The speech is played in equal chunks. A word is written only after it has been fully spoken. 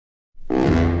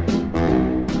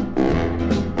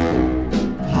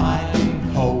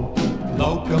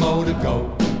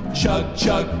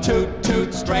chug, toot,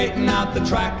 toot, straighten out the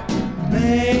track.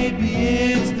 Maybe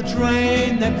it's the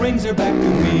train that brings her back to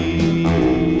me.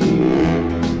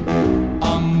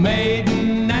 A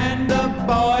maiden and a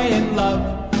boy in love,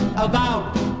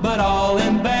 avowed but all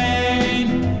in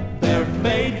vain. Their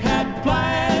fate had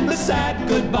planned a sad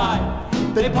goodbye.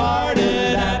 They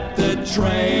parted at the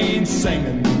train,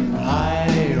 singing,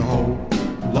 hi-ho,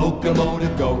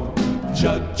 locomotive go.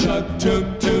 Chug, chug,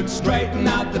 toot, toot, straighten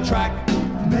out the track.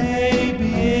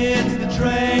 Maybe it's the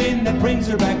train that brings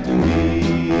her back to me.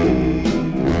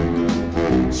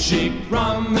 She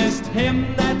promised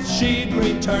him that she'd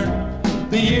return.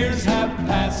 The years have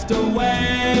passed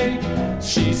away.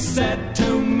 She said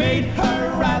to meet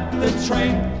her at the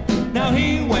train. Now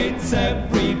he waits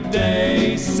every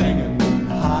day, singing,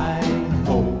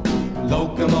 hi-ho,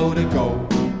 locomotive go.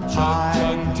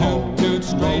 Chug, toot, toot,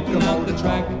 straighten out the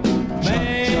track.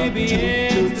 Maybe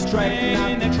it's the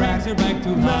train that brings her back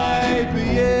to high.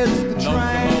 Maybe it's the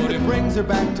train that brings her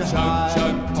back to high.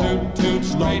 Chug, toot, toot,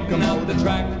 straighten out the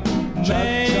track.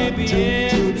 Maybe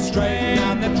it's the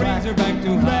train that brings her back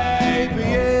to high. Maybe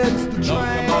it's the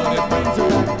train that brings her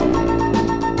back to high.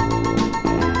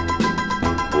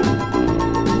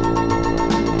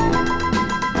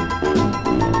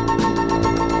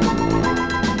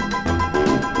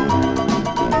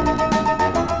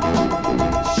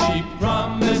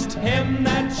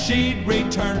 She'd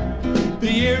return.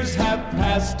 The years have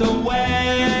passed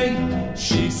away.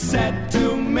 She said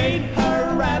to meet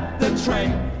her at the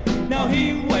train. Now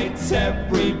he waits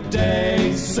every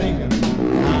day, singing,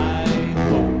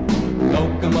 hi-ho,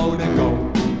 locomotive go.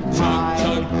 Chug,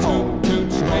 chug, toot,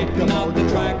 toot, straighten out the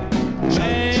track.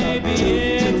 Maybe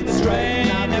it's the train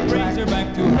that brings her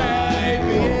back to high.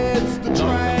 Maybe it's the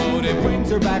train that brings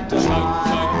her back to high.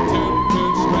 Chug, chug, toot,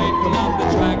 toot, straighten out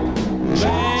the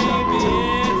track.